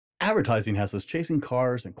Advertising has us chasing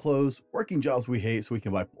cars and clothes, working jobs we hate so we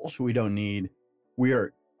can buy bullshit we don't need. We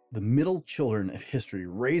are the middle children of history,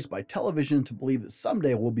 raised by television to believe that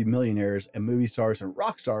someday we'll be millionaires and movie stars and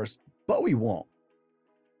rock stars, but we won't.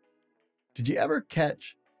 Did you ever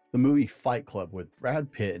catch the movie Fight Club with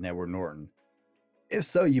Brad Pitt and Edward Norton? If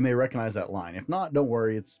so, you may recognize that line. If not, don't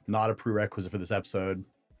worry, it's not a prerequisite for this episode.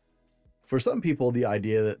 For some people, the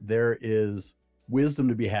idea that there is wisdom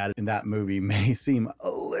to be had in that movie may seem a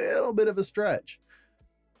little bit of a stretch.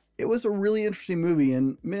 It was a really interesting movie,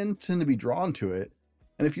 and men tend to be drawn to it.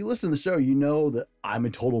 And if you listen to the show, you know that I'm a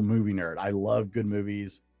total movie nerd. I love good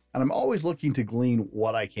movies, and I'm always looking to glean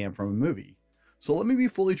what I can from a movie. So let me be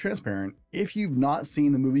fully transparent. If you've not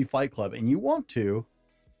seen the movie Fight Club and you want to,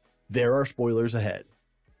 there are spoilers ahead.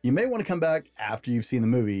 You may want to come back after you've seen the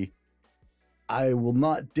movie. I will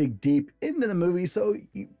not dig deep into the movie, so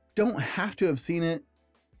you don't have to have seen it.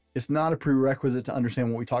 It's not a prerequisite to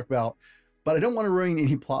understand what we talk about, but I don't want to ruin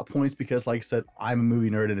any plot points because, like I said, I'm a movie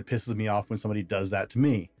nerd and it pisses me off when somebody does that to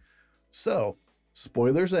me. So,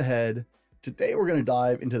 spoilers ahead. Today we're going to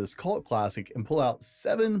dive into this cult classic and pull out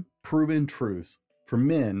 7 proven truths for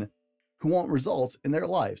men who want results in their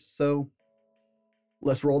lives. So,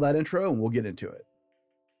 let's roll that intro and we'll get into it.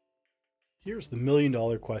 Here's the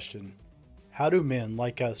million-dollar question. How do men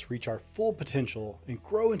like us reach our full potential and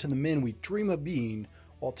grow into the men we dream of being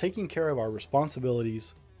while taking care of our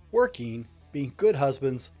responsibilities, working, being good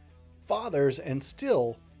husbands, fathers, and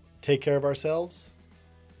still take care of ourselves?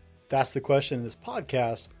 That's the question, and this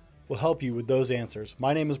podcast will help you with those answers.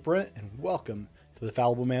 My name is Brent, and welcome to the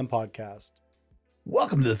Fallible Man Podcast.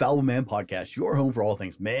 Welcome to the Fallible Man Podcast, your home for all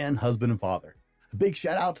things man, husband, and father. A big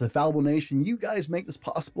shout out to the Fallible Nation. You guys make this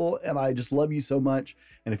possible, and I just love you so much.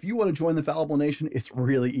 And if you want to join the Fallible Nation, it's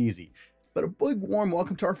really easy. But a big warm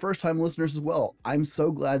welcome to our first-time listeners as well. I'm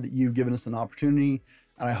so glad that you've given us an opportunity,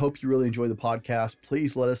 and I hope you really enjoy the podcast.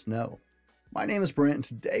 Please let us know. My name is Brent, and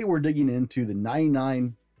today we're digging into the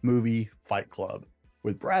 99 movie Fight Club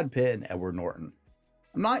with Brad Pitt and Edward Norton.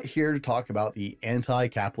 I'm not here to talk about the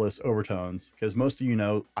anti-capitalist overtones, because most of you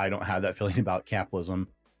know I don't have that feeling about capitalism.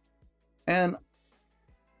 And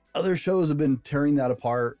other shows have been tearing that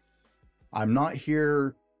apart. I'm not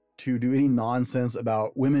here to do any nonsense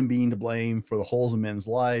about women being to blame for the holes in men's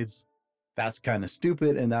lives. That's kind of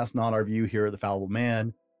stupid, and that's not our view here at the Fallible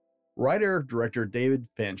Man. Writer-director David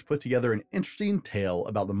Finch put together an interesting tale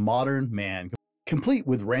about the modern man, complete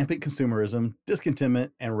with rampant consumerism,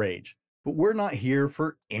 discontentment, and rage. But we're not here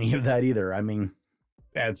for any of that either. I mean,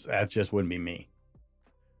 that just wouldn't be me.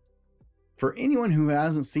 For anyone who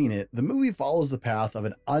hasn't seen it, the movie follows the path of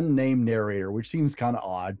an unnamed narrator, which seems kind of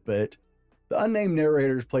odd, but the unnamed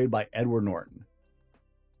narrator is played by Edward Norton.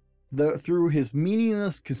 Through his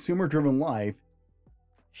meaningless, consumer-driven life,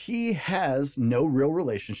 he has no real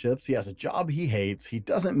relationships. He has a job he hates. He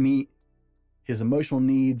doesn't meet his emotional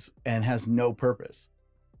needs and has no purpose.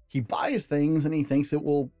 He buys things and he thinks it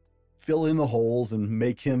will fill in the holes and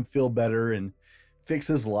make him feel better and fix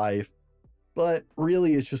his life. But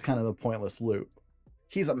really, it's just kind of a pointless loop.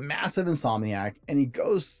 He's a massive insomniac, and he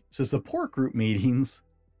goes to support group meetings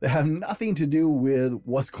that have nothing to do with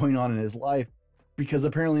what's going on in his life, because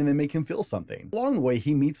apparently they make him feel something. Along the way,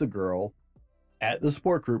 he meets a girl at the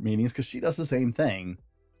support group meetings because she does the same thing,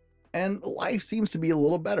 and life seems to be a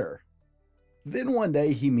little better. Then one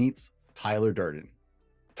day, he meets Tyler Durden.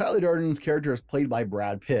 Tyler Durden's character is played by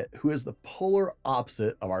Brad Pitt, who is the polar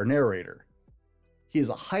opposite of our narrator. He is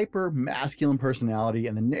a hyper-masculine personality,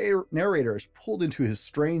 and the narrator is pulled into his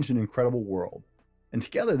strange and incredible world. And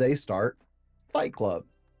together they start Fight Club.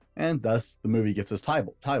 And thus, the movie gets its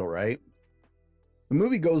title, right? The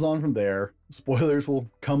movie goes on from there. Spoilers will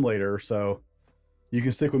come later, so you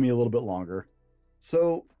can stick with me a little bit longer.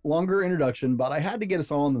 So, longer introduction, but I had to get us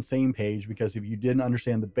all on the same page, because if you didn't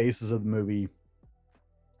understand the basis of the movie,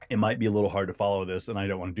 it might be a little hard to follow this, and I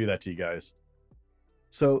don't want to do that to you guys.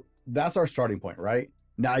 So, that's our starting point, right?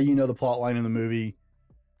 Now you know the plot line in the movie.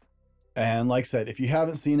 And like I said, if you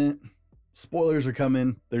haven't seen it, spoilers are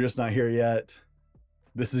coming. They're just not here yet.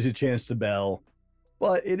 This is your chance to bail.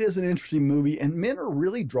 But it is an interesting movie, and men are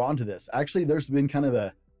really drawn to this. Actually, there's been kind of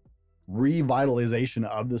a revitalization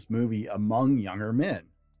of this movie among younger men.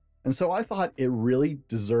 And so I thought it really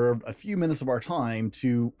deserved a few minutes of our time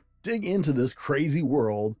to dig into this crazy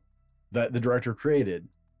world that the director created.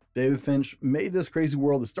 David Finch made this crazy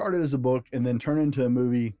world that started as a book and then turned into a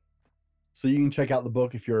movie. So you can check out the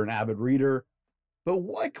book if you're an avid reader. But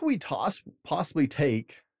what can we possibly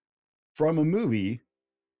take from a movie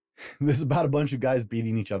that's about a bunch of guys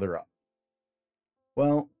beating each other up?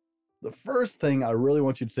 Well, the first thing I really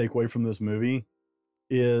want you to take away from this movie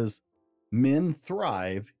is men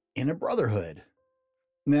thrive in a brotherhood.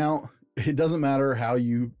 Now, it doesn't matter how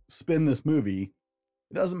you spin this movie.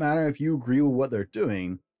 It doesn't matter if you agree with what they're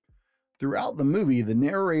doing. Throughout the movie, the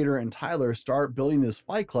narrator and Tyler start building this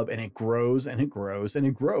fight club, and it grows and it grows and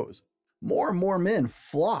it grows. More and more men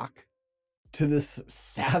flock to this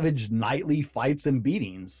savage nightly fights and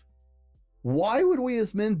beatings. Why would we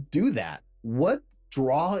as men do that? What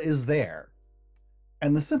draw is there?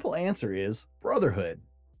 And the simple answer is brotherhood.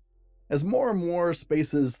 As more and more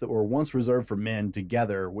spaces that were once reserved for men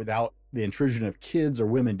together without the intrusion of kids or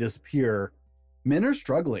women disappear, men are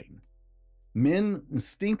struggling. Men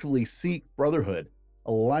instinctively seek brotherhood,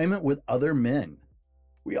 alignment with other men.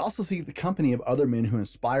 We also seek the company of other men who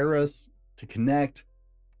inspire us to connect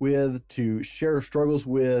with, to share struggles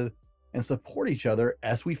with, and support each other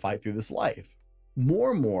as we fight through this life.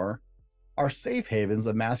 More and more, our safe havens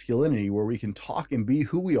of masculinity where we can talk and be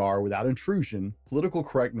who we are without intrusion, political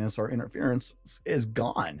correctness, or interference is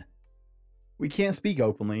gone. We can't speak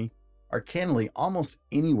openly or candidly almost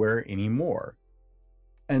anywhere anymore.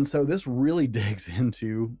 And so this really digs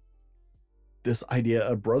into this idea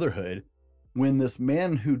of brotherhood when this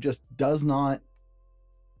man who just does not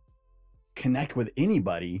connect with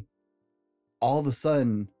anybody all of a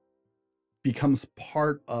sudden becomes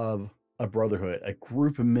part of a brotherhood, a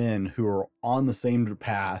group of men who are on the same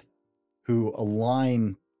path, who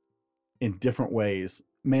align in different ways.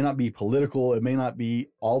 It may not be political, it may not be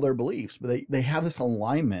all their beliefs, but they have this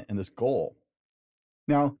alignment and this goal.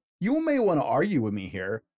 Now, you may want to argue with me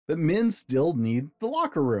here, but men still need the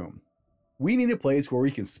locker room. We need a place where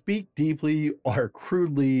we can speak deeply or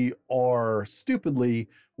crudely or stupidly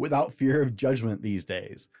without fear of judgment these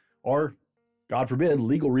days, or, God forbid,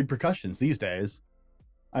 legal repercussions these days.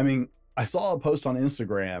 I mean, I saw a post on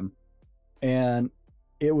Instagram, and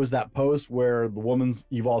it was that post where the woman's,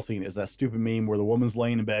 you've all seen it, is that stupid meme where the woman's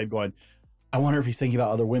laying in bed going, I wonder if he's thinking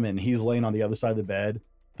about other women. He's laying on the other side of the bed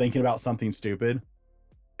thinking about something stupid.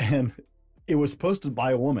 And it was posted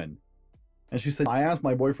by a woman. And she said, I asked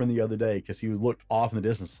my boyfriend the other day because he looked off in the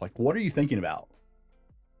distance, like, what are you thinking about?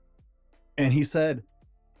 And he said,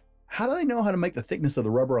 how do I know how to make the thickness of the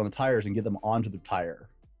rubber on the tires and get them onto the tire?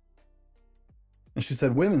 And she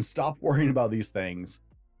said, women, stop worrying about these things,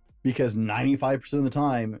 because 95% of the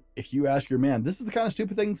time, if you ask your man, this is the kind of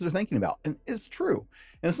stupid things they're thinking about. And it's true.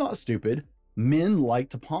 And it's not stupid. Men like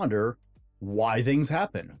to ponder why things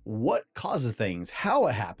happen, what causes things, how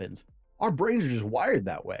it happens. Our brains are just wired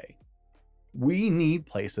that way. We need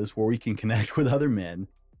places where we can connect with other men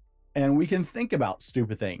and we can think about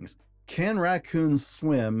stupid things. Can raccoons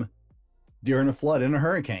swim during a flood and a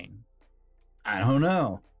hurricane? I don't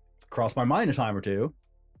know. It's crossed my mind a time or two.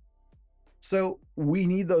 So we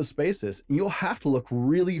need those spaces. You'll have to look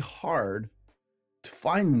really hard to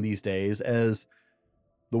find them these days. As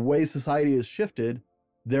the way society has shifted,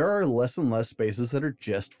 there are less and less spaces that are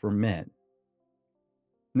just for men.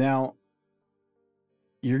 Now,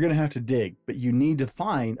 you're going to have to dig, but you need to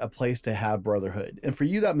find a place to have brotherhood. And for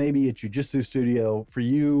you, that may be a jiu-jitsu studio. For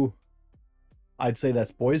you, I'd say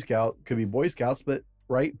that's Boy Scout, could be Boy Scouts, but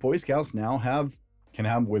right, Boy Scouts now can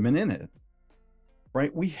have women in it.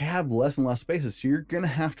 Right? We have less and less spaces, so you're going to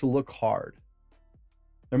have to look hard.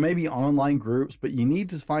 There may be online groups, but you need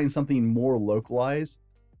to find something more localized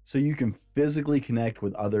so you can physically connect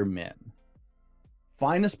with other men.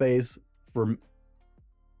 Find a space with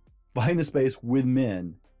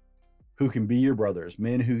men who can be your brothers,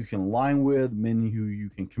 men who you can align with, men who you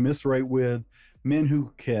can commiserate with, men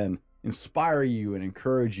who can inspire you and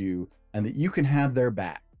encourage you, and that you can have their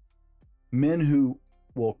back. Men who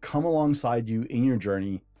will come alongside you in your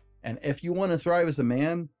journey. And if you want to thrive as a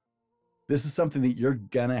man, this is something that you're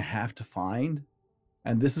gonna have to find.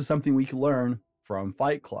 And this is something we can learn from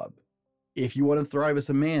Fight Club. If you want to thrive as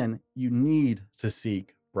a man, you need to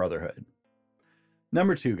seek brotherhood.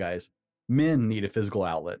 Number 2, guys, men need a physical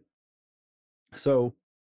outlet. So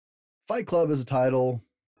Fight Club as a title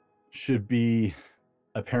should be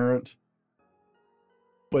apparent.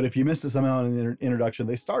 But if you missed it somehow in the introduction,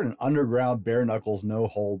 they start an underground bare knuckles, no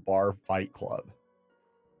hold bar fight club.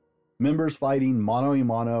 Members fighting mano a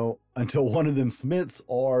mano until one of them submits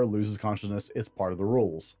or loses consciousness. It's part of the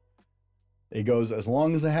rules. It goes as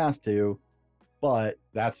long as it has to, but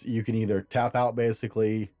you can either tap out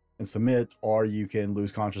basically and submit, or you can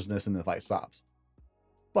lose consciousness and the fight stops.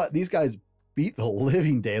 But these guys beat the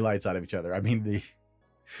living daylights out of each other. I mean,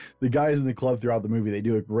 the guys in the club throughout the movie, they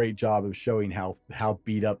do a great job of showing how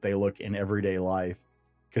beat up they look in everyday life,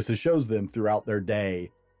 because it shows them throughout their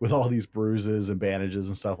day with all these bruises and bandages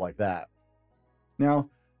and stuff like that. Now,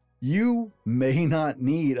 you may not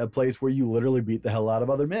need a place where you literally beat the hell out of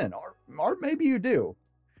other men, or maybe you do.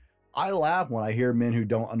 I laugh when I hear men who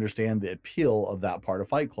don't understand the appeal of that part of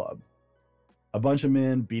Fight Club. A bunch of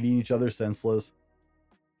men beating each other senseless.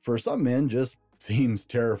 For some men, just seems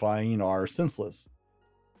terrifying or senseless.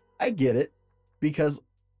 I get it, because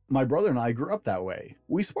my brother and I grew up that way.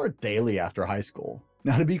 We sparred daily after high school.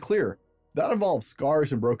 Now, to be clear, that involved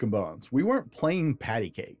scars and broken bones. We weren't playing patty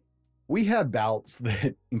cake. We had bouts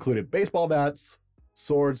that included baseball bats,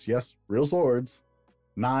 swords, yes, real swords,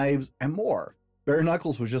 knives, and more. Bare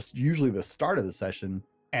knuckles was just usually the start of the session,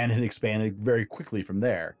 and it expanded very quickly from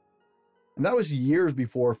there. And that was years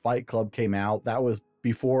before Fight Club came out. That was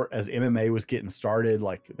before, as MMA was getting started,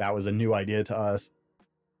 like that was a new idea to us.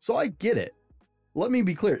 So I get it. Let me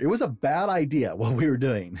be clear, it was a bad idea what we were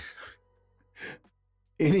doing.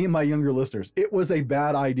 Any of my younger listeners, it was a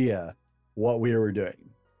bad idea what we were doing.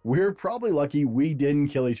 We're probably lucky we didn't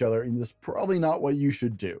kill each other, and it's probably not what you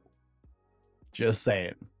should do. Just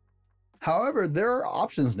saying. However, there are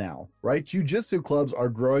options now, right? Jiu-jitsu clubs are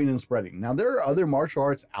growing and spreading. Now, there are other martial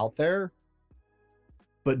arts out there,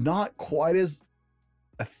 but not quite as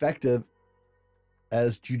effective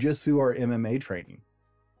as jiu-jitsu or MMA training.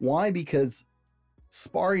 Why? Because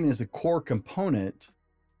sparring is a core component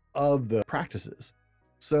of the practices.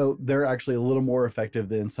 So they're actually a little more effective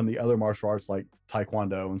than some of the other martial arts like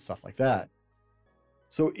Taekwondo and stuff like that.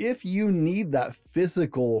 So if you need that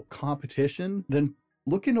physical competition, then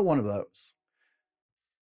look into one of those.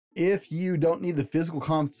 If you don't need the physical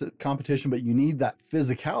competition, but you need that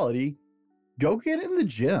physicality, go get in the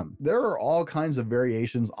gym. There are all kinds of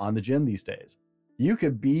variations on the gym these days. You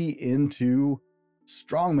could be into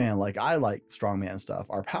strongman, like I like strongman stuff,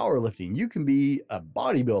 or powerlifting. You can be a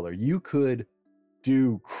bodybuilder. You could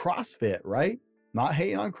do CrossFit, right? Not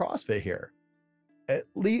hating on CrossFit here. At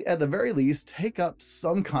the very least, take up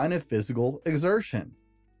some kind of physical exertion.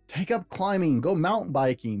 Take up climbing, go mountain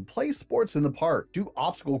biking, play sports in the park, do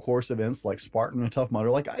obstacle course events like Spartan and Tough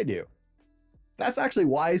Mudder like I do. That's actually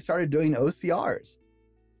why I started doing OCRs.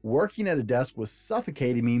 Working at a desk was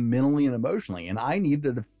suffocating me mentally and emotionally, and I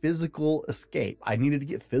needed a physical escape. I needed to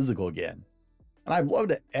get physical again. And I've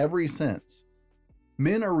loved it ever since.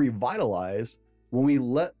 Men are revitalized when we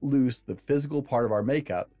let loose the physical part of our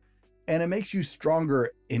makeup, and it makes you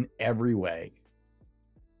stronger in every way.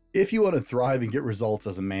 If you want to thrive and get results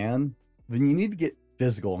as a man, then you need to get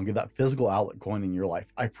physical and get that physical outlet going in your life.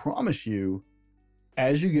 I promise you,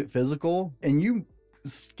 as you get physical and you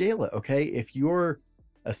scale it, okay? If you're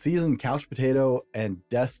a seasoned couch potato and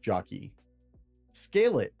desk jockey,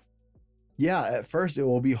 scale it. Yeah, at first it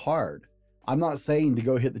will be hard. I'm not saying to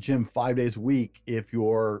go hit the gym 5 days a week if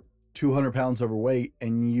you're 200 pounds overweight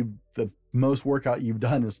and the most workout you've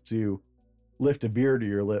done is to lift a beer to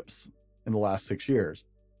your lips in the last 6 years.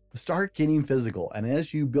 Start getting physical, and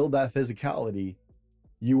as you build that physicality,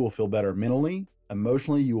 you will feel better mentally,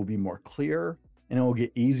 emotionally, you will be more clear, and it will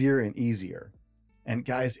get easier and easier. And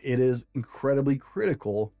guys, it is incredibly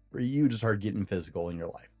critical for you to start getting physical in your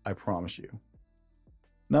life. I promise you.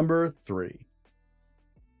 Number 3,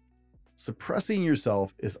 suppressing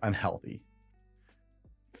yourself is unhealthy.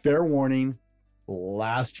 Fair warning,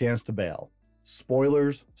 last chance to bail.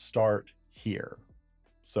 Spoilers start here.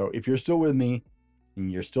 So if you're still with me and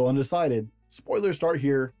you're still undecided, spoilers start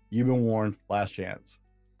here. You've been warned, last chance.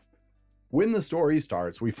 When the story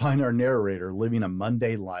starts, we find our narrator living a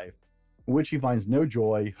mundane life in which he finds no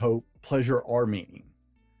joy, hope, pleasure, or meaning.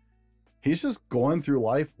 He's just going through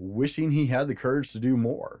life wishing he had the courage to do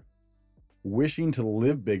more, wishing to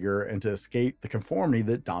live bigger and to escape the conformity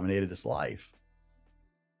that dominated his life.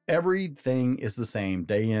 Everything is the same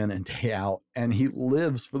day in and day out, and he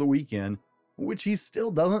lives for the weekend, which he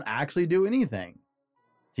still doesn't actually do anything.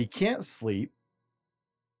 He can't sleep,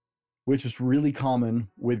 which is really common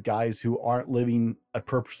with guys who aren't living a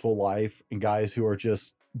purposeful life and guys who are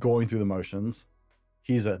just going through the motions.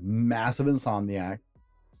 He's a massive insomniac,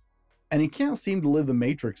 and he can't seem to live the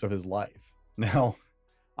matrix of his life. Now,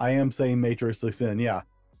 I am saying Matrix looks in, yeah,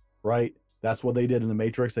 right? That's what they did in the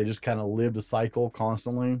Matrix. They just kind of lived a cycle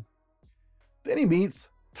constantly. Then he meets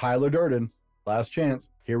Tyler Durden. Last chance.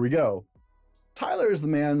 Here we go. Tyler is the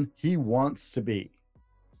man he wants to be.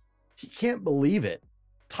 He can't believe it.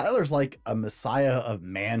 Tyler's like a messiah of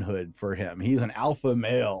manhood for him. He's an alpha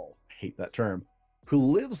male, I hate that term, who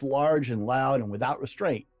lives large and loud and without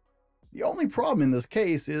restraint. The only problem in this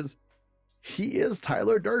case is he is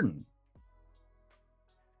Tyler Durden.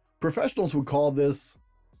 Professionals would call this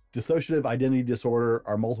dissociative identity disorder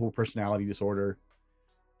or multiple personality disorder.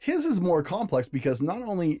 His is more complex because not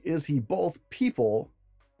only is he both people,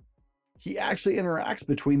 he actually interacts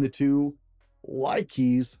between the two like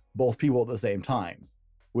he's both people at the same time,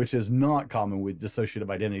 which is not common with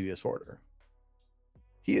dissociative identity disorder.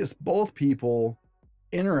 He is both people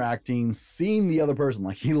interacting, seeing the other person.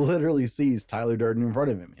 Like he literally sees Tyler Durden in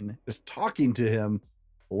front of him and is talking to him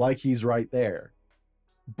like he's right there.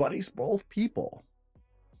 But he's both people.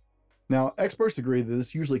 Now, experts agree that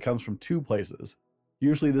this usually comes from two places.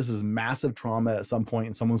 Usually, this is massive trauma at some point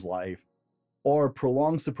in someone's life, or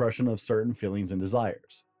prolonged suppression of certain feelings and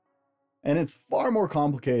desires. And it's far more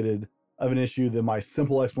complicated of an issue than my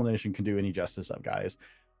simple explanation can do any justice of, guys.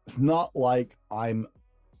 It's not like I'm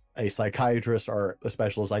a psychiatrist or a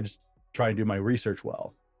specialist. I just try to do my research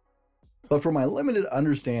well. But for my limited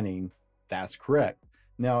understanding, that's correct.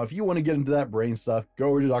 Now, if you want to get into that brain stuff, go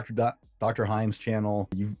over to Dr. Heim's channel.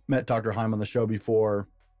 You've met Dr. Heim on the show before.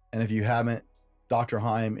 And if you haven't, Dr.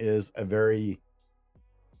 Heim is a very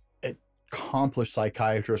accomplished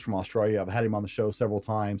psychiatrist from Australia. I've had him on the show several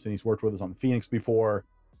times, and he's worked with us on the Phoenix before.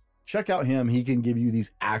 Check out him. He can give you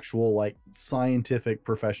these actual, like, scientific,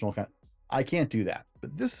 professional kind of. I can't do that,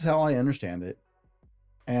 but this is how I understand it.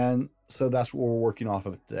 And so that's what we're working off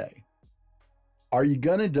of today. Are you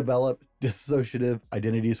going to develop dissociative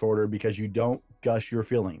identity disorder because you don't gush your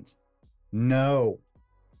feelings? No.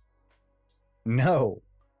 No.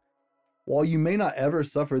 While you may not ever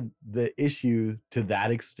suffer the issue to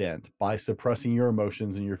that extent by suppressing your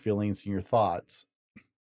emotions and your feelings and your thoughts,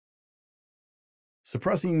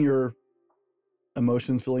 suppressing your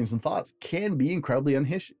emotions, feelings, and thoughts can be incredibly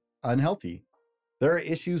unhealthy. There are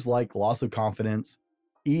issues like loss of confidence,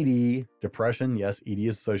 ED, depression. Yes, ED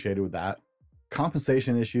is associated with that.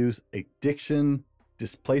 Compensation issues, addiction,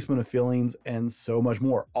 displacement of feelings, and so much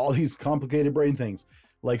more. All these complicated brain things.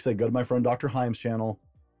 Like I said, go to my friend Dr. Heim's channel.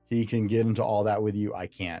 He can get into all that with you. I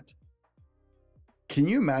can't. Can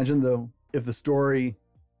you imagine, though, if the story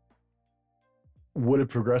would have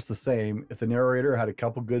progressed the same if the narrator had a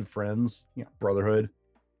couple good friends, brotherhood,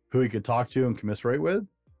 who he could talk to and commiserate with?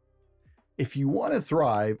 If you want to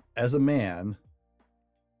thrive as a man,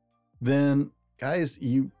 then, guys,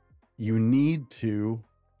 you need to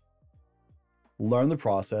learn the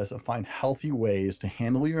process and find healthy ways to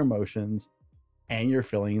handle your emotions and your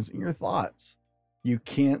feelings and your thoughts. You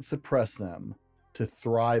can't suppress them to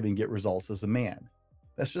thrive and get results as a man.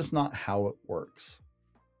 That's just not how it works.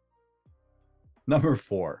 Number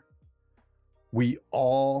 4, we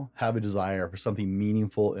all have a desire for something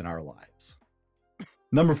meaningful in our lives.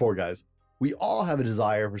 Number 4, guys, we all have a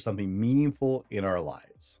desire for something meaningful in our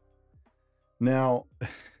lives. Now,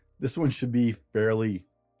 this one should be fairly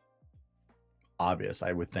obvious,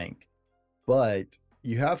 I would think, but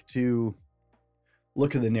you have to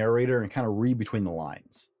look at the narrator and kind of read between the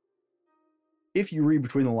lines. If you read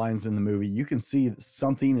between the lines in the movie, you can see that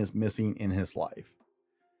something is missing in his life.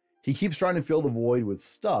 He keeps trying to fill the void with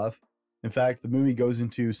stuff. In fact, the movie goes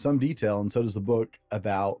into some detail, and so does the book,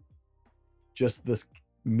 about just this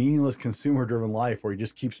meaningless consumer-driven life where he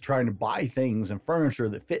just keeps trying to buy things and furniture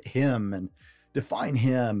that fit him and define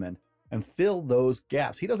him and fill those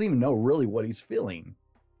gaps. He doesn't even know really what he's feeling,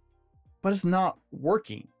 but it's not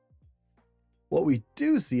working. What we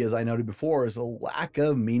do see, as I noted before, is a lack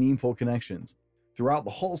of meaningful connections. Throughout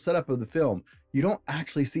the whole setup of the film, you don't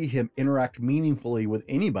actually see him interact meaningfully with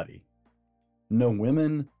anybody. No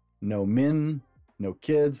women, no men, no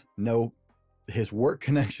kids, his work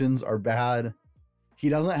connections are bad. He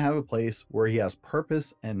doesn't have a place where he has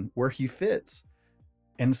purpose and where he fits,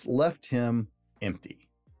 and it's left him empty.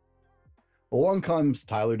 Along comes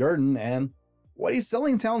Tyler Durden, and what he's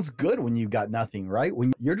selling sounds good when you've got nothing, right?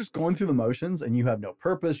 When you're just going through the motions and you have no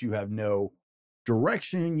purpose, you have no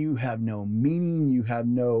direction, you have no meaning, you have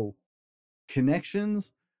no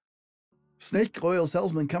connections. Snake oil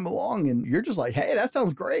salesmen come along and you're just like, hey, that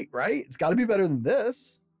sounds great, right? It's got to be better than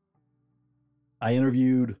this. I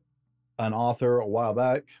interviewed an author a while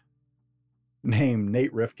back named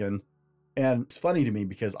Nate Rifkin, and it's funny to me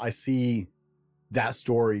because I see that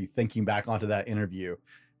story thinking back onto that interview.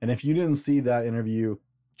 And if you didn't see that interview,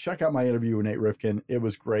 check out my interview with Nate Rifkin. It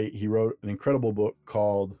was great. He wrote an incredible book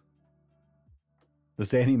called The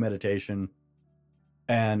Standing Meditation,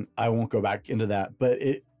 and I won't go back into that, but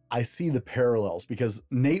I see the parallels because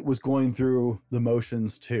Nate was going through the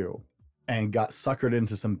motions too and got suckered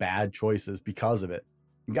into some bad choices because of it.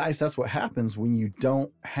 And guys, that's what happens when you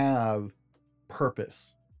don't have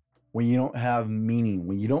purpose, when you don't have meaning,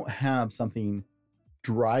 when you don't have something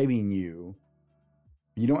driving you.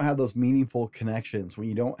 You don't have those meaningful connections. When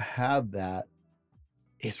you don't have that,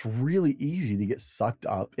 it's really easy to get sucked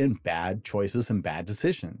up in bad choices and bad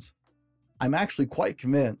decisions. I'm actually quite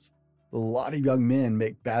convinced a lot of young men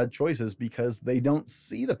make bad choices because they don't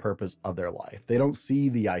see the purpose of their life. They don't see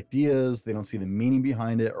the ideas. They don't see the meaning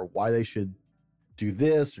behind it or why they should do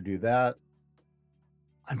this or do that.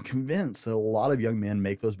 I'm convinced that a lot of young men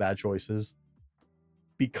make those bad choices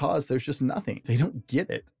because there's just nothing. They don't get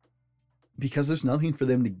it because there's nothing for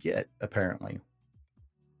them to get, apparently.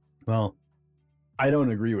 Well, I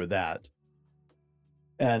don't agree with that.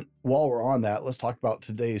 And while we're on that, let's talk about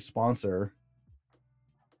today's sponsor,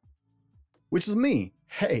 which is me.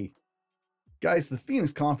 Hey, guys, the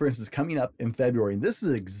Phoenix Conference is coming up in February, and this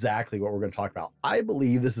is exactly what we're going to talk about. I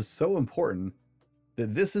believe this is so important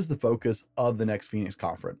that this is the focus of the next Phoenix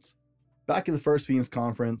Conference. Back in the first Phoenix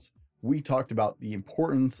Conference, we talked about the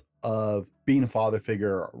importance of being a father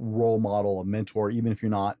figure, a role model, a mentor, even if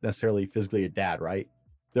you're not necessarily physically a dad, right?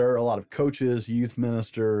 There are a lot of coaches, youth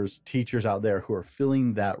ministers, teachers out there who are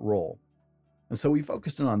filling that role. And so we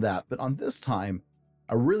focused in on that. But on this time,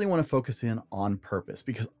 I really want to focus in on purpose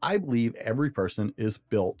because I believe every person is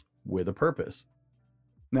built with a purpose.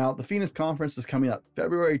 Now, the Phoenix Conference is coming up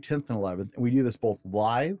February 10th and 11th, and we do this both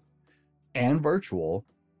live and virtual.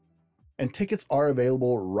 And tickets are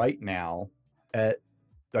available right now at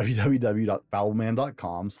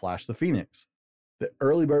www.fallibleman.com/thephoenix. The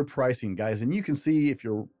early bird pricing, guys, and you can see if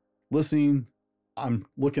you're listening, I'm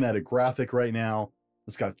looking at a graphic right now.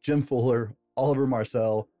 It's got Jim Fuller, Oliver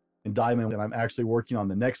Marcel, and Diamond, and I'm actually working on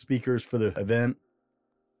the next speakers for the event.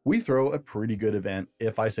 We throw a pretty good event,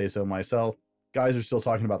 if I say so myself. Guys are still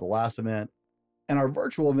talking about the last event, and our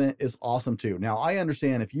virtual event is awesome too. Now, I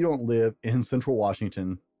understand if you don't live in Central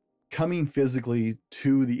Washington, coming physically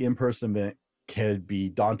to the in-person event can be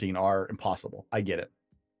daunting or impossible. I get it.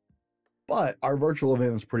 But our virtual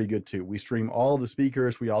event is pretty good too. We stream all the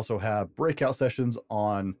speakers. We also have breakout sessions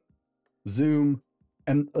on Zoom,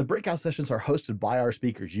 and the breakout sessions are hosted by our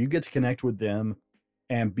speakers. You get to connect with them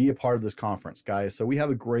and be a part of this conference, guys. So we have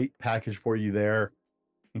a great package for you there.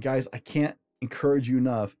 And guys, I can't encourage you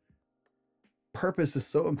enough. Purpose is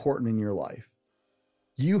so important in your life.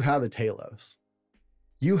 You have a telos.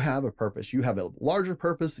 You have a purpose. You have a larger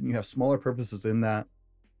purpose and you have smaller purposes in that.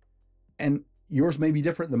 And yours may be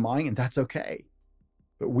different than mine, and that's okay.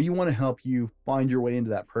 But we want to help you find your way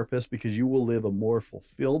into that purpose because you will live a more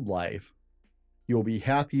fulfilled life. You'll be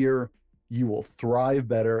happier, you will thrive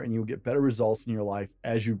better, and you'll get better results in your life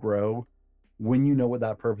as you grow when you know what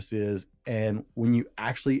that purpose is and when you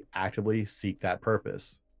actually actively seek that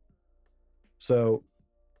purpose. So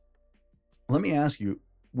let me ask you,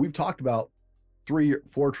 we've talked about 3 or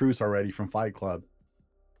 4 truths already from Fight Club.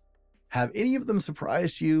 Have any of them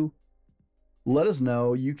surprised you? Let us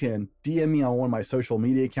know. You can DM me on one of my social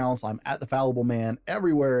media accounts. I'm at The Fallible Man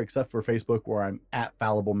everywhere except for Facebook, where I'm at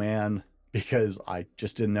Fallible Man because I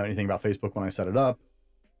just didn't know anything about Facebook when I set it up.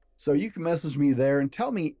 So you can message me there and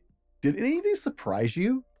tell me, did any of these surprise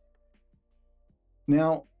you?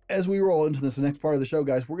 Now, as we roll into this next part of the show,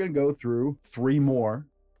 guys, we're going to go through 3 more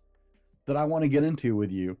that I want to get into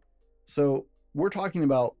with you. So we're talking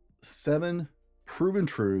about 7 proven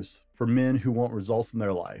truths for men who want results in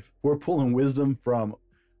their life. We're pulling wisdom from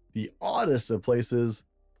the oddest of places.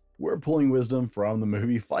 We're pulling wisdom from the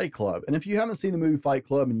movie Fight Club. And if you haven't seen the movie Fight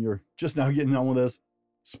Club and you're just now getting on with this,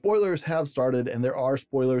 spoilers have started and there are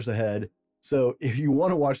spoilers ahead. So if you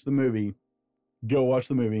want to watch the movie, go watch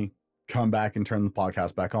the movie, come back and turn the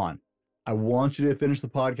podcast back on. I want you to finish the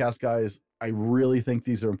podcast, guys. I really think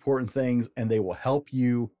these are important things and they will help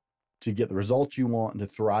you to get the results you want and to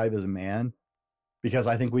thrive as a man, because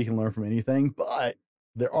I think we can learn from anything, but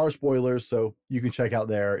there are spoilers, so you can check out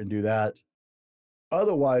there and do that.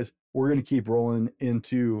 Otherwise, we're going to keep rolling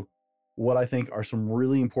into what I think are some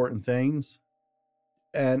really important things.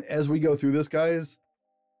 And as we go through this, guys,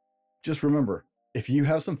 just remember, if you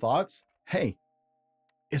have some thoughts, hey,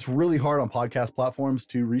 it's really hard on podcast platforms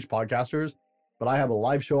to reach podcasters, but I have a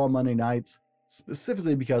live show on Monday nights,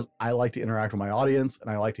 specifically because I like to interact with my audience and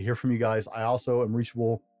I like to hear from you guys. I also am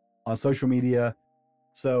reachable on social media.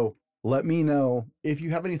 So let me know if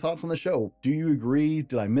you have any thoughts on the show. Do you agree?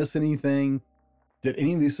 Did I miss anything? Did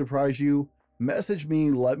any of these surprise you? Message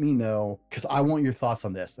me, let me know, because I want your thoughts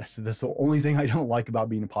on this. That's the only thing I don't like about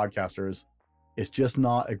being a podcaster is it's just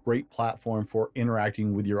not a great platform for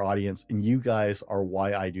interacting with your audience, and you guys are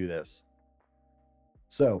why I do this.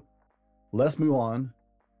 So let's move on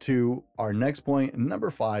to our next point.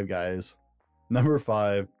 Number 5, guys. Number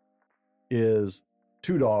 5 is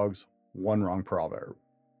 2 dogs, 1 wrong proverb.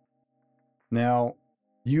 Now,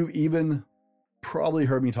 you've even probably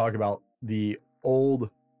heard me talk about the old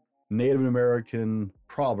Native American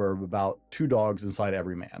proverb about 2 dogs inside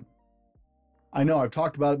every man. I know I've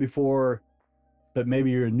talked about it before, but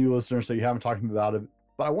maybe you're a new listener, so you haven't talked about it.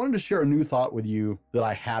 But I wanted to share a new thought with you that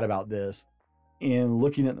I had about this in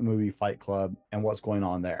looking at the movie Fight Club and what's going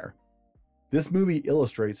on there. This movie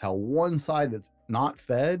illustrates how one side that's not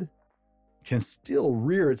fed can still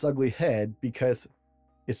rear its ugly head because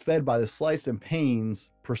it's fed by the slights and pains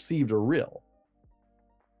perceived are real.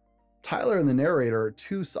 Tyler and the narrator are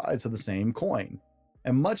two sides of the same coin.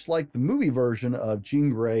 And much like the movie version of Jean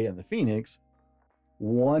Grey and the Phoenix,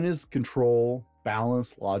 one is control,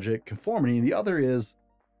 balance, logic, conformity. The other is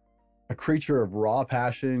a creature of raw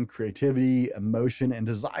passion, creativity, emotion, and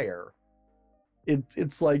desire.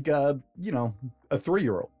 It's like a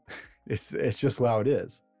 3-year-old. It's just how it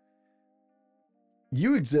is.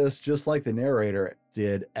 You exist just like the narrator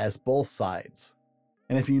did as both sides.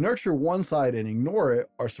 And if you nurture one side and ignore it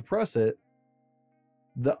or suppress it,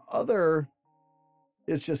 the other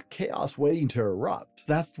is just chaos waiting to erupt.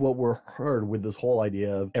 That's what we're heard with this whole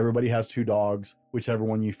idea of everybody has two dogs, whichever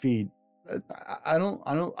one you feed.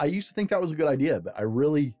 I used to think that was a good idea, but I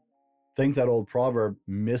really think that old proverb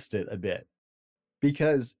missed it a bit.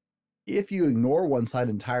 Because if you ignore one side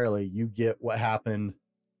entirely, you get what happened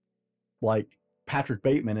like Patrick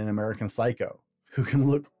Bateman in American Psycho, who can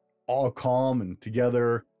look all calm and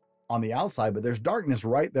together on the outside, but there's darkness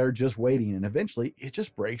right there just waiting, and eventually it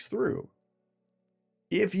just breaks through.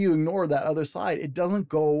 If you ignore that other side, it doesn't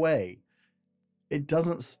go away. It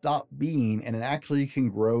doesn't stop being, and it actually can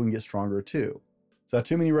grow and get stronger too. Is that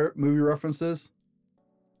too many movie references?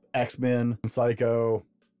 X-Men, Psycho,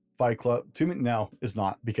 Fight Club. Too many? No, it's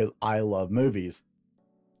not, because I love movies.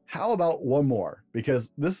 How about one more?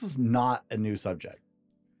 Because this is not a new subject.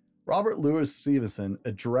 Robert Louis Stevenson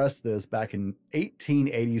addressed this back in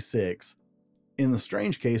 1886 in The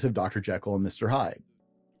Strange Case of Dr. Jekyll and Mr. Hyde.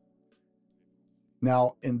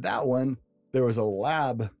 Now, in that one, there was a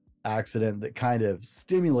lab accident that kind of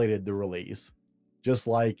stimulated the release, just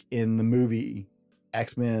like in the movie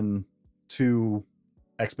X-Men 2,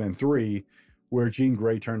 X-Men 3, where Jean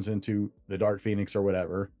Grey turns into the Dark Phoenix or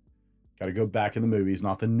whatever. Got to go back in the movies,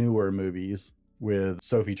 not the newer movies with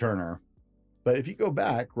Sophie Turner. But if you go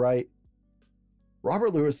back, right,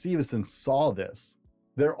 Robert Louis Stevenson saw this.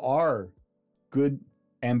 There are good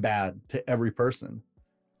and bad to every person.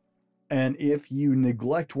 And if you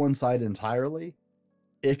neglect one side entirely,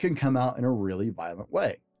 it can come out in a really violent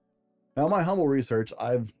way. Now, in my humble research,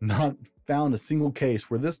 I've not found a single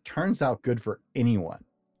case where this turns out good for anyone.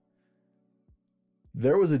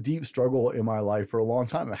 There was a deep struggle in my life for a long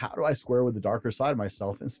time. How do I square with the darker side of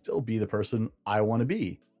myself and still be the person I want to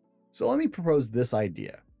be? So let me propose this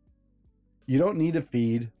idea. You don't need to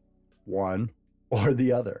feed one or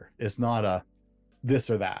the other. It's not a this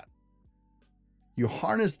or that. You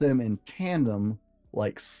harness them in tandem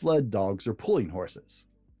like sled dogs or pulling horses,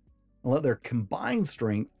 and let their combined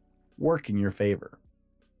strength work in your favor.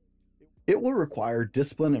 It will require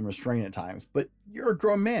discipline and restraint at times, but you're a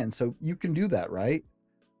grown man, so you can do that, right?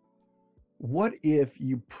 What if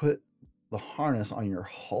you put the harness on your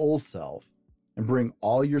whole self and bring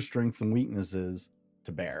all your strengths and weaknesses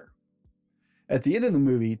to bear? At the end of the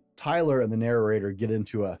movie, Tyler and the narrator get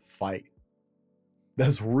into a fight.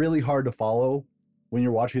 That's really hard to follow when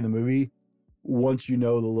you're watching the movie, once you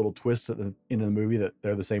know the little twist at the end of the movie that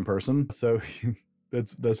they're the same person. So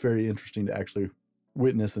that's very interesting to actually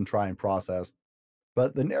witness and try and process.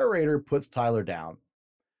 But the narrator puts Tyler down.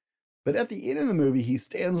 But at the end of the movie, he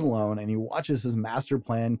stands alone and he watches his master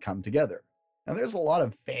plan come together. Now, there's a lot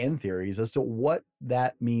of fan theories as to what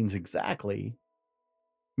that means exactly.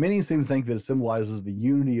 Many seem to think that it symbolizes the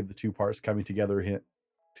unity of the two parts coming together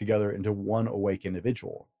into one awake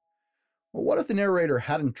individual. Well, what if the narrator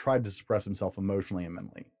hadn't tried to suppress himself emotionally and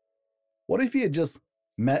mentally? What if he had just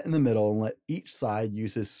met in the middle and let each side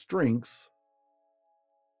use his strengths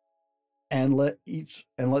and let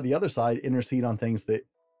the other side intercede on things that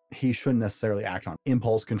he shouldn't necessarily act on?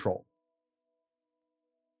 Impulse control.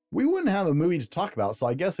 We wouldn't have a movie to talk about, so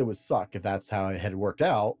I guess it would suck if that's how it had worked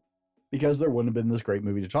out, because there wouldn't have been this great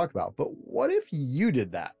movie to talk about. But what if you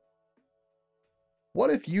did that? What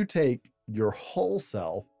if you take your whole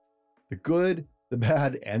self, the good, the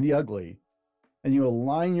bad, and the ugly, and you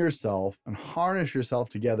align yourself and harness yourself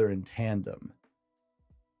together in tandem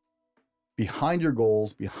behind your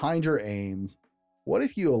goals, behind your aims? What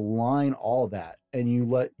if you align all that and you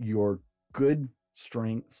let your good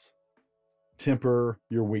strengths temper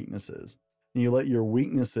your weaknesses, and you let your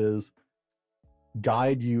weaknesses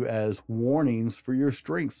guide you as warnings for your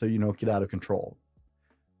strengths so you don't get out of control?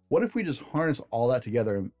 What if we just harness all that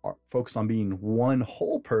together and focus on being one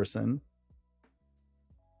whole person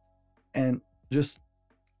and just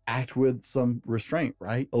act with some restraint,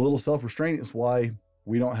 right? A little self-restraint is why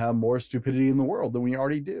we don't have more stupidity in the world than we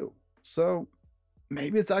already do. So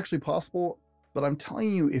maybe it's actually possible, but I'm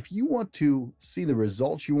telling you, if you want to see the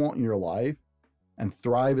results you want in your life and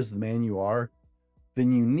thrive as the man you are,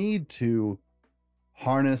 then you need to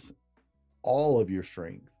harness all of your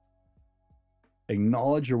strength.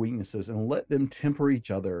 Acknowledge your weaknesses and let them temper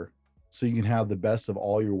each other so you can have the best of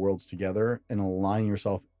all your worlds together and align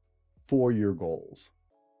yourself for your goals.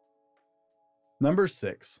 Number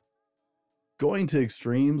 6, going to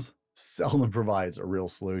extremes seldom provides a real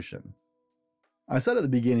solution. I said at the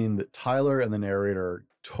beginning that Tyler and the narrator are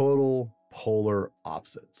total polar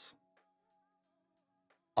opposites.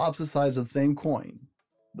 Opposite sides of the same coin.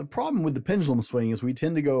 The problem with the pendulum swing is we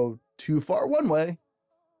tend to go too far one way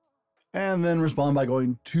and then respond by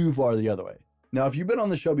going too far the other way. Now, if you've been on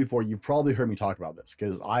the show before, you've probably heard me talk about this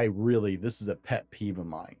because this is a pet peeve of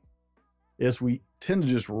mine, is we tend to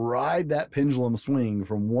just ride that pendulum swing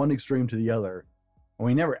from one extreme to the other, and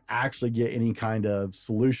we never actually get any kind of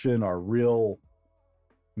solution or real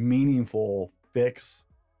meaningful fix.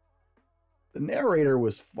 The narrator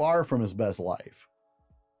was far from his best life,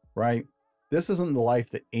 right? This isn't the life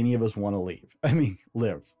that any of us want to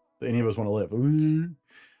live. That any of us want to live.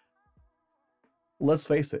 Let's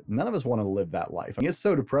face it, none of us want to live that life. It's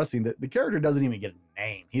so depressing that the character doesn't even get a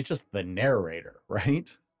name. He's just the narrator,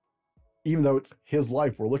 right? Even though it's his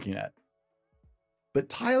life we're looking at. But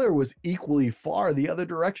Tyler was equally far the other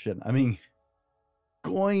direction.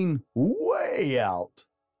 Going way out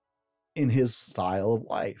in his style of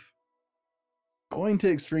life. Going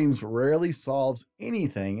to extremes rarely solves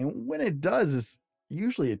anything, and when it does, it's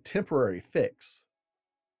usually a temporary fix.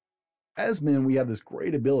 As men, we have this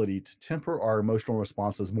great ability to temper our emotional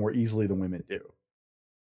responses more easily than women do.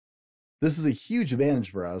 This is a huge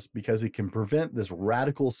advantage for us because it can prevent this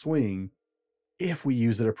radical swing if we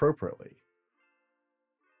use it appropriately.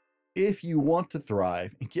 If you want to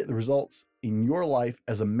thrive and get the results in your life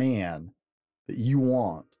as a man that you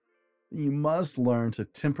want, then you must learn to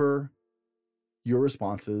temper your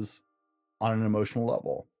responses on an emotional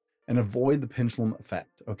level and avoid the pendulum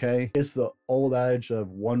effect, okay? It's the old adage of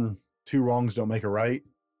two wrongs don't make a right.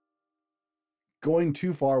 Going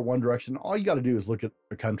too far one direction, all you got to do is look at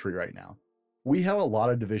the country right now. We have a lot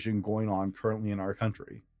of division going on currently in our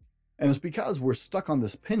country, and it's because we're stuck on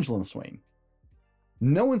this pendulum swing.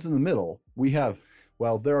 No one's in the middle.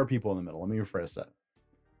 There are people in the middle. Let me rephrase that.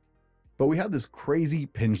 But we have this crazy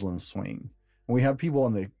pendulum swing, and we have people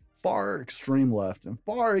on the far extreme left and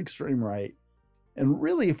far extreme right. And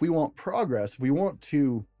really, if we want progress, if we want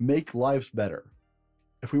to make lives better,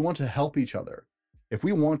 if we want to help each other, if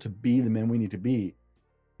we want to be the men we need to be,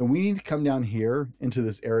 then we need to come down here into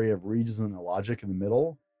this area of reason and logic in the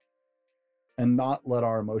middle and not let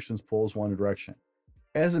our emotions pull us one direction.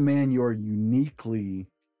 As a man, you are uniquely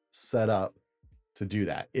set up to do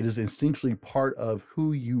that. It is instinctually part of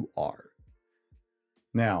who you are.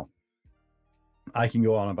 Now, I can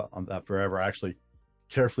go on that forever. I actually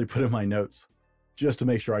carefully put in my notes just to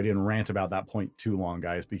make sure I didn't rant about that point too long,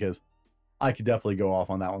 guys, because I could definitely go off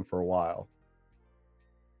on that one for a while.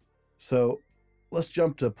 So let's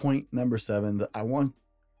jump to point number 7 that I want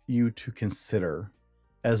you to consider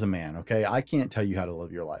as a man, okay? I can't tell you how to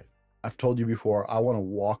live your life. I've told you before, I want to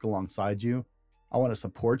walk alongside you. I want to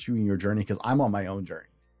support you in your journey because I'm on my own journey.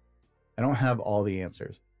 I don't have all the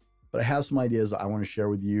answers, but I have some ideas that I want to share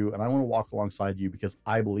with you, and I want to walk alongside you because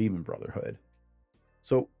I believe in brotherhood.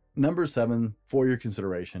 So number 7 for your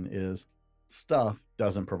consideration is stuff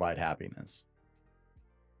doesn't provide happiness.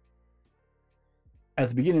 At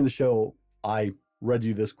the beginning of the show, I read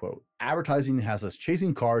you this quote. Advertising has us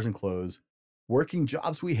chasing cars and clothes, working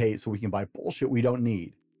jobs we hate so we can buy bullshit we don't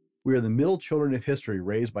need. We are the middle children of history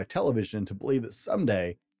raised by television to believe that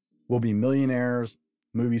someday we'll be millionaires,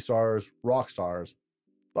 movie stars, rock stars,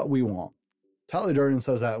 but we won't. Tyler Durden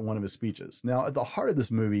says that in one of his speeches. Now, at the heart of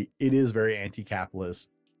this movie, it is very anti-capitalist,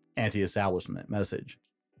 anti-establishment message.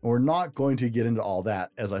 And we're not going to get into all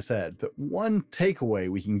that, as I said, but one takeaway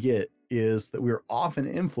we can get is that we're often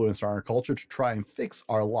influenced in our culture to try and fix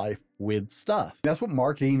our life with stuff. That's what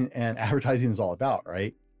marketing and advertising is all about,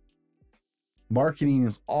 right? Marketing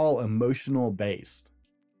is all emotional based.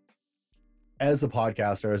 As a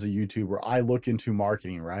podcaster, as a YouTuber, I look into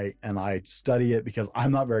marketing, right? And I study it because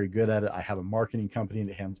I'm not very good at it. I have a marketing company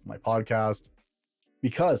that handles my podcast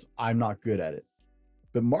because I'm not good at it.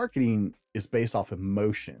 But marketing is based off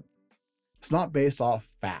emotion. It's not based off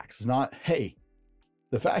facts. It's not, hey,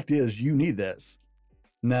 the fact is you need this.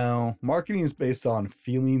 No, marketing is based on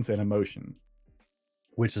feelings and emotion,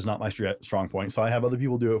 which is not my strong point. So I have other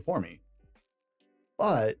people do it for me.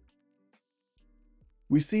 But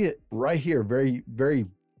we see it right here, very, very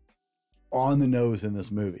on the nose in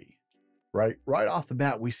this movie, right? Right off the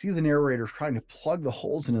bat, we see the narrator trying to plug the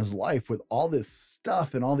holes in his life with all this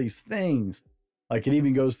stuff and all these things. Like it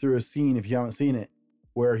even goes through a scene, if you haven't seen it,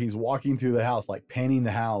 where he's walking through the house, like panning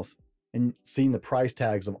the house, and seeing the price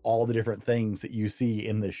tags of all the different things that you see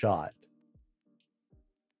in the shot.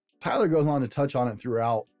 Tyler goes on to touch on it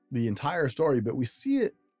throughout the entire story, but we see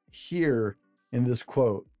it here in this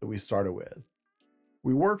quote that we started with.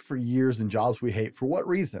 We work for years in jobs we hate. For what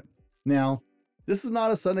reason? Now, this is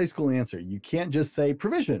not a Sunday school answer. You can't just say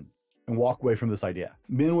provision and walk away from this idea.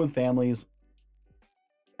 Men with families,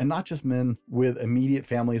 and not just men with immediate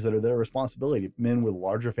families that are their responsibility, men with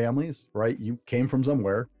larger families, right? You came from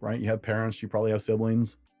somewhere, right? You have parents, you probably have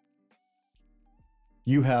siblings.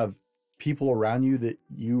 You have people around you that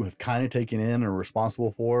you have kind of taken in or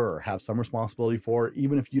responsible for or have some responsibility for,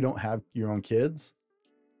 even if you don't have your own kids.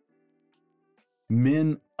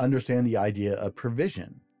 Men understand the idea of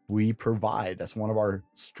provision. We provide. That's one of our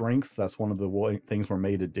strengths. That's one of the things we're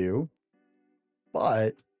made to do.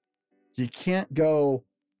 But you can't go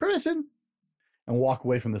provision and walk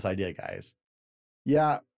away from this idea, guys.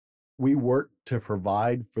 Yeah, we work to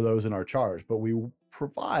provide for those in our charge, but we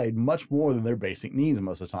provide much more than their basic needs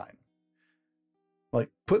most of the time. Like,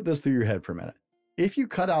 put this through your head for a minute. If you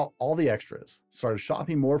cut out all the extras, started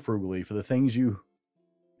shopping more frugally for the things you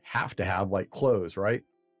have to have, like clothes, right?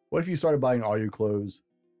 What if you started buying all your clothes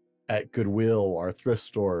at Goodwill or thrift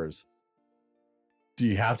stores? Do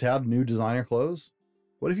you have to have new designer clothes?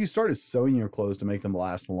 What if you started sewing your clothes to make them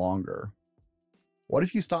last longer? What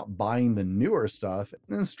if you stopped buying the newer stuff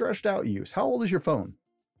and then stretched out use? How old is your phone?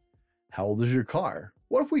 How old is your car?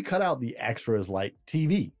 What if we cut out the extras like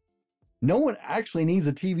TV? No one actually needs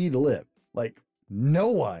a TV to live. Like, no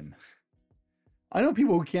one. I know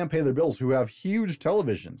people who can't pay their bills who have huge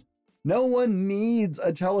televisions. No one needs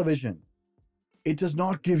a television. It does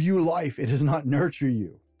not give you life. It does not nurture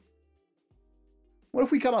you. What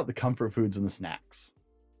if we cut out the comfort foods and the snacks?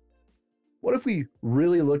 What if we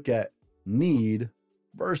really look at need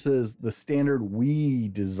versus the standard we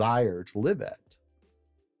desire to live at?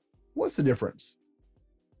 What's the difference?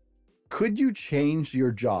 Could you change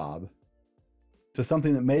your job to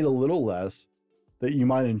something that made a little less, that you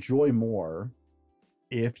might enjoy more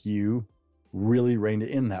if you really reined it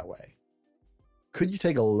in that way? Could you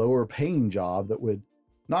take a lower paying job that would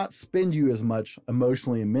not spend you as much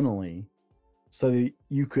emotionally and mentally so that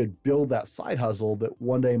you could build that side hustle that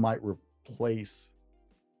one day might replace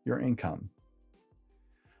your income?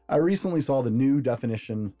 I recently saw the new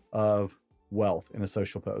definition of wealth in a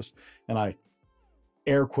social post, and I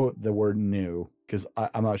air quote the word new because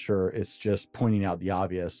I'm not sure. It's just pointing out the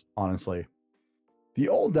obvious, honestly. The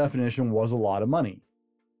old definition was a lot of money.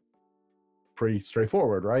 Pretty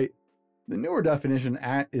straightforward, right? The newer definition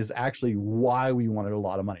is actually why we wanted a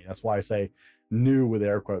lot of money. That's why I say new with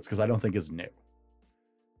air quotes, because I don't think it's new.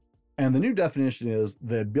 And the new definition is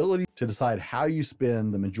the ability to decide how you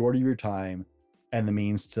spend the majority of your time and the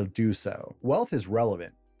means to do so. Wealth is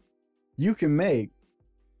relevant. You can make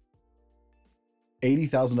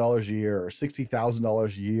 $80,000 a year or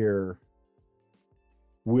 $60,000 a year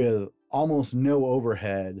with almost no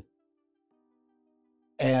overhead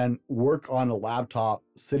and work on a laptop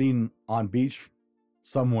sitting on beach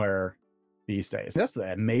somewhere these days. That's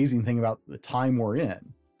the amazing thing about the time we're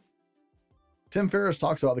in. Tim Ferriss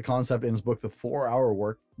talks about the concept in his book, The 4-Hour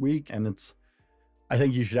Work Week, and I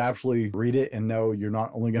think you should absolutely read it and know you're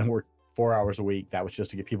not only going to work 4 hours a week. That was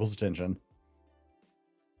just to get people's attention.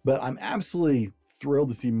 But I'm absolutely thrilled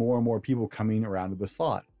to see more and more people coming around to this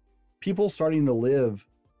thought. People starting to live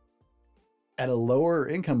at a lower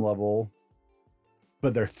income level,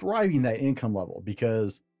 but they're thriving that income level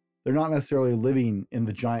because they're not necessarily living in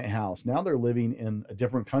the giant house. Now they're living in a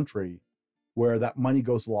different country where that money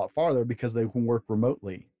goes a lot farther because they can work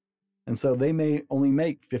remotely. And so they may only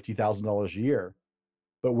make $50,000 a year,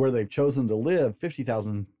 but where they've chosen to live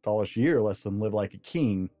 $50,000 a year lets them live like a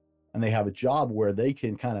king, and they have a job where they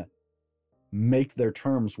can kind of make their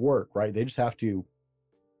terms work, right? They just have to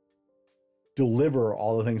deliver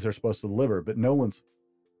all the things they're supposed to deliver, but no one's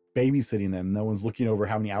babysitting them. No one's looking over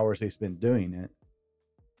how many hours they spend doing it,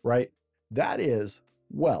 right? That is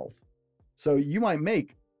wealth. So you might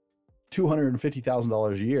make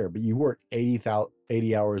 $250,000 a year, but you work 80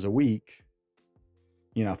 hours a week,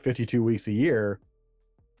 52 weeks a year,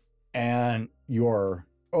 and your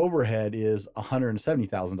overhead is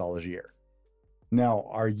 $170,000 a year. Now,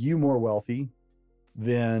 are you more wealthy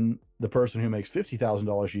than the person who makes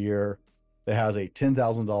 $50,000 a year that has a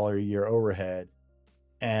 $10,000 a year overhead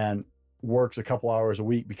and works a couple hours a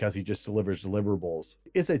week because he just delivers deliverables?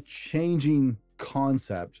 It's a changing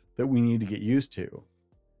concept that we need to get used to.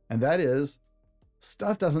 And that is,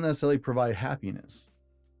 stuff doesn't necessarily provide happiness.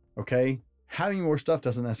 Okay? Having more stuff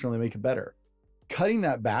doesn't necessarily make it better. Cutting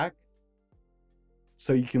that back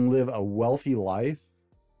so you can live a wealthy life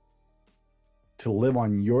to live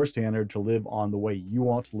on your standard, to live on the way you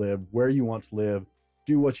want to live, where you want to live,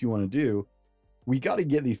 do what you want to do. We got to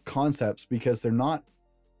get these concepts because they're not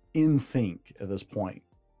in sync at this point.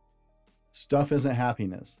 Stuff isn't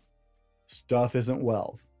happiness. Stuff isn't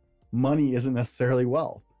wealth. Money isn't necessarily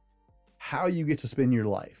wealth. How you get to spend your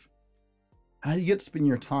life, how you get to spend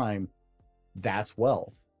your time, that's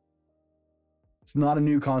wealth. It's not a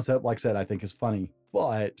new concept. Like I said, I think it's funny,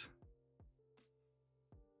 but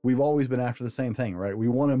we've always been after the same thing, right? We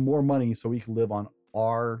wanted more money so we can live on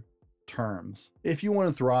our terms. If you want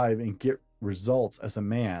to thrive and get results as a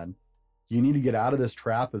man, you need to get out of this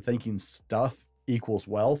trap of thinking stuff equals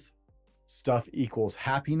wealth, stuff equals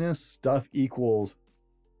happiness, stuff equals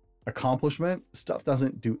accomplishment. Stuff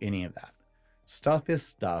doesn't do any of that. Stuff is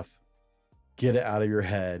stuff. Get it out of your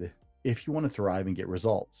head if you want to thrive and get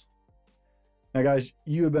results. Now, guys,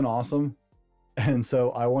 you have been awesome. And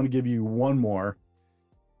so I want to give you one more.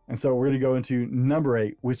 And so we're going to go into number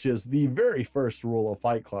 8, which is the very first rule of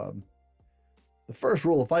Fight Club. The first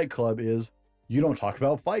rule of Fight Club is you don't talk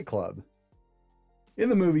about Fight Club. In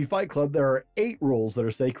the movie Fight Club, there are 8 rules that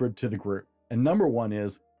are sacred to the group. And number 1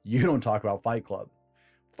 is you don't talk about Fight Club.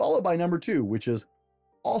 Followed by number 2, which is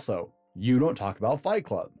also you don't talk about Fight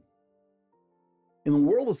Club. In the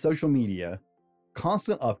world of social media,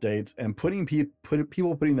 constant updates and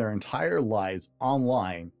people putting their entire lives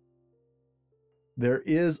online, there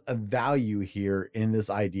is a value here in this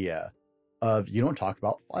idea of you don't talk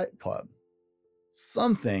about Fight Club.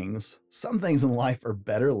 Some things in life are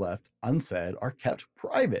better left unsaid or kept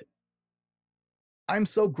private. I'm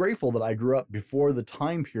so grateful that I grew up before the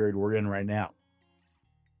time period we're in right now.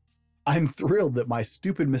 I'm thrilled that my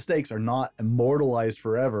stupid mistakes are not immortalized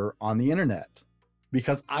forever on the internet,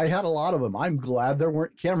 because I had a lot of them. I'm glad there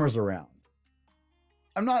weren't cameras around.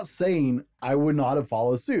 I'm not saying I would not have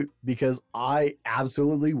followed suit, because I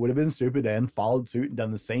absolutely would have been stupid and followed suit and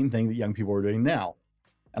done the same thing that young people are doing now.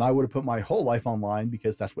 And I would have put my whole life online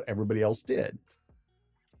because that's what everybody else did.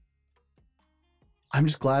 I'm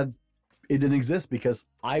just glad it didn't exist, because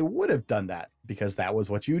I would have done that, because that was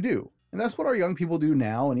what you do. And that's what our young people do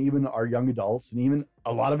now, and even our young adults, and even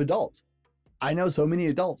a lot of adults. I know so many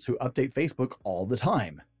adults who update Facebook all the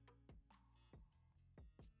time.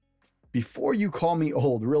 Before you call me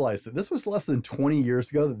old, realize that this was less than 20 years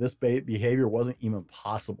ago that this behavior wasn't even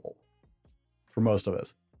possible for most of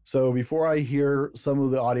us. So before I hear some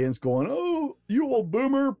of the audience going, "Oh, you old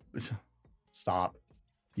boomer," stop.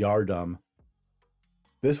 You are dumb.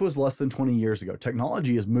 This was less than 20 years ago.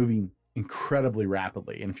 Technology is moving incredibly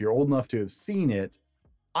rapidly. And if you're old enough to have seen it,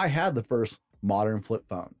 I had the first modern flip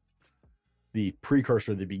phone, the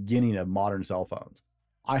precursor, the beginning of modern cell phones.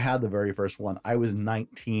 I had the very first one. I was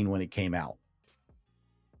 19 when it came out.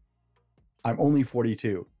 I'm only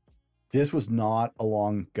 42. This was not a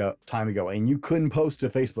long time ago. And you couldn't post to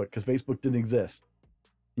Facebook because Facebook didn't exist.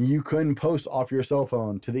 You couldn't post off your cell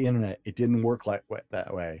phone to the internet. It didn't work like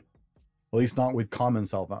that way. At least not with common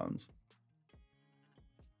cell phones.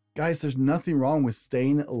 Guys, there's nothing wrong with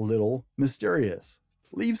staying a little mysterious.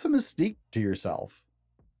 Leave some mystique to yourself.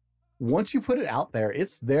 Once you put it out there,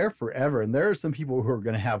 it's there forever. And there are some people who are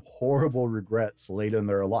going to have horrible regrets later in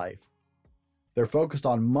their life. They're focused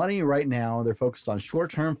on money right now. They're focused on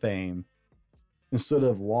short-term fame instead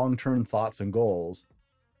of long-term thoughts and goals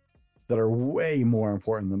that are way more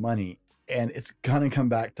important than money. And it's going to come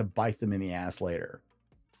back to bite them in the ass later.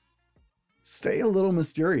 Stay a little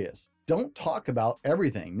mysterious. Don't talk about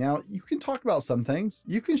everything. Now, you can talk about some things.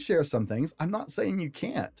 You can share some things. I'm not saying you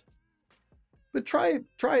can't. But try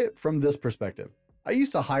it from this perspective. I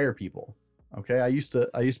used to hire people. Okay, I used to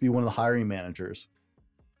be one of the hiring managers.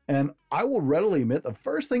 And I will readily admit the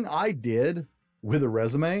first thing I did with a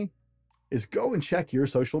resume is go and check your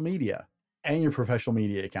social media and your professional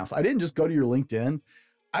media accounts. I didn't just go to your LinkedIn.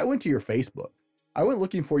 I went to your Facebook. I went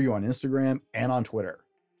looking for you on Instagram and on Twitter.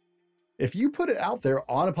 If you put it out there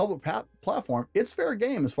on a public platform, it's fair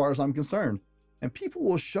game as far as I'm concerned. And people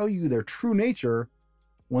will show you their true nature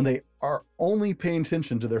when they are only paying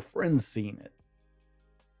attention to their friends seeing it.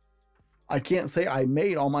 I can't say I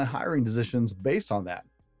made all my hiring decisions based on that.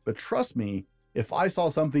 But trust me, if I saw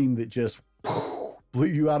something that just blew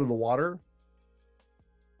you out of the water,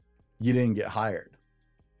 you didn't get hired.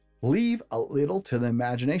 Leave a little to the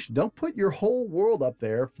imagination. Don't put your whole world up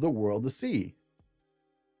there for the world to see.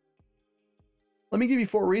 Let me give you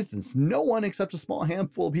 4 reasons. No one except a small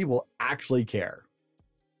handful of people actually care.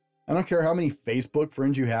 I don't care how many Facebook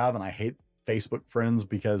friends you have, and I hate Facebook friends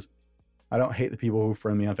because I don't hate the people who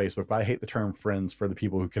friend me on Facebook, but I hate the term friends for the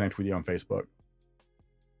people who connect with you on Facebook.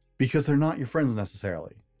 Because they're not your friends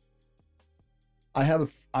necessarily. I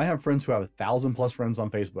have friends who have 1,000+ friends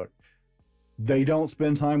on Facebook. They don't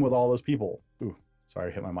spend time with all those people. Ooh,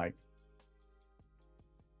 sorry, I hit my mic.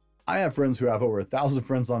 I have friends who have over 1,000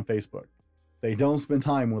 friends on Facebook. They don't spend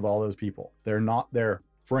time with all those people. They're not their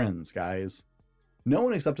friends, guys. No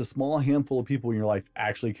one except a small handful of people in your life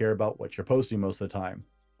actually care about what you're posting most of the time.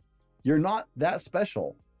 You're not that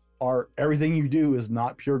special, or everything you do is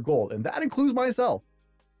not pure gold. And that includes myself.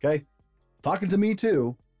 Okay? Talking to me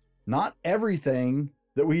too. Not everything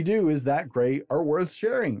that we do is that great or worth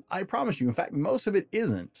sharing. I promise you. In fact, most of it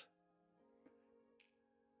isn't.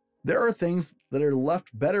 There are things that are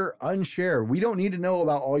left better unshared. We don't need to know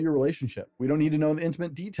about all your relationship. We don't need to know the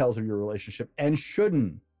intimate details of your relationship, and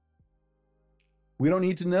shouldn't. We don't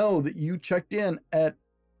need to know that you checked in at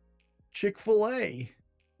Chick-fil-A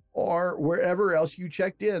or wherever else you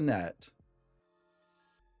checked in at.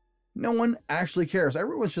 No one actually cares.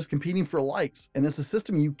 Everyone's just competing for likes, and it's a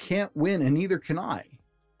system you can't win, and neither can I.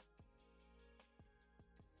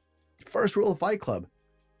 First rule of Fight Club: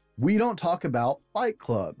 we don't talk about Fight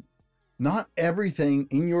Club. Not everything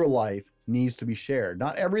in your life needs to be shared.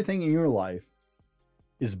 Not everything in your life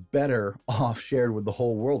is better off shared with the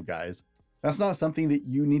whole world, guys. That's not something that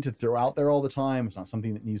you need to throw out there all the time. It's not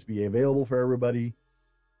something that needs to be available for everybody.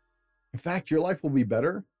 In fact, your life will be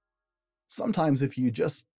better sometimes if you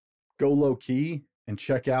just go low key and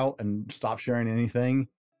check out and stop sharing anything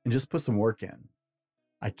and just put some work in.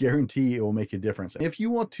 I guarantee it will make a difference. If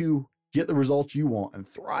you want to get the results you want and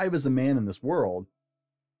thrive as a man in this world,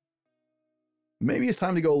 maybe it's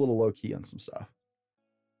time to go a little low key on some stuff.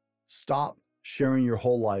 Stop sharing your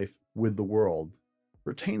whole life with the world.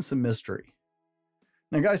 Retain some mystery.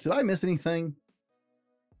 Now, guys, did I miss anything?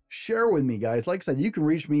 Share with me, guys. Like I said, you can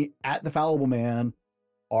reach me at The Fallible Man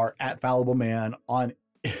or at Fallible Man on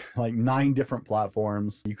like 9 different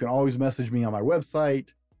platforms. You can always message me on my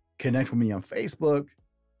website, connect with me on Facebook.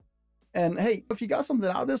 And hey, if you got something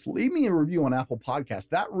out of this, leave me a review on Apple Podcasts.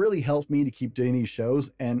 That really helps me to keep doing these shows,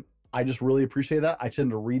 and I just really appreciate that. I tend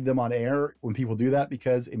to read them on air when people do that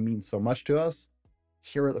because it means so much to us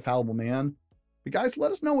here at The Fallible Man. But guys,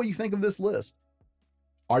 let us know what you think of this list.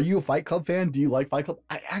 Are you a Fight Club fan? Do you like Fight Club?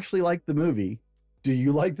 I actually like the movie. Do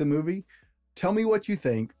you like the movie? Tell me what you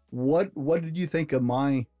think. What did you think of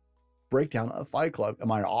my breakdown of Fight Club?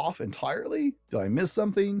 Am I off entirely? Did I miss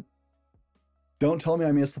something? Don't tell me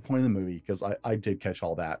I missed the point of the movie, because I did catch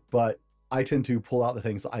all that. But I tend to pull out the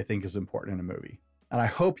things that I think is important in a movie. And I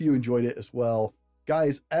hope you enjoyed it as well.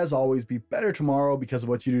 Guys, as always, be better tomorrow because of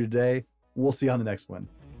what you do today. We'll see you on the next one.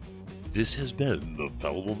 This has been the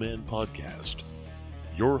Fallible Man Podcast,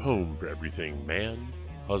 your home for everything man,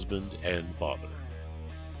 husband, and father.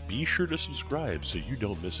 Be sure to subscribe so you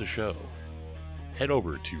don't miss a show. Head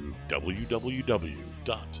over to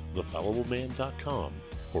www.thefallibleman.com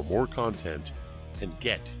for more content and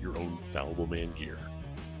get your own Fallible Man gear.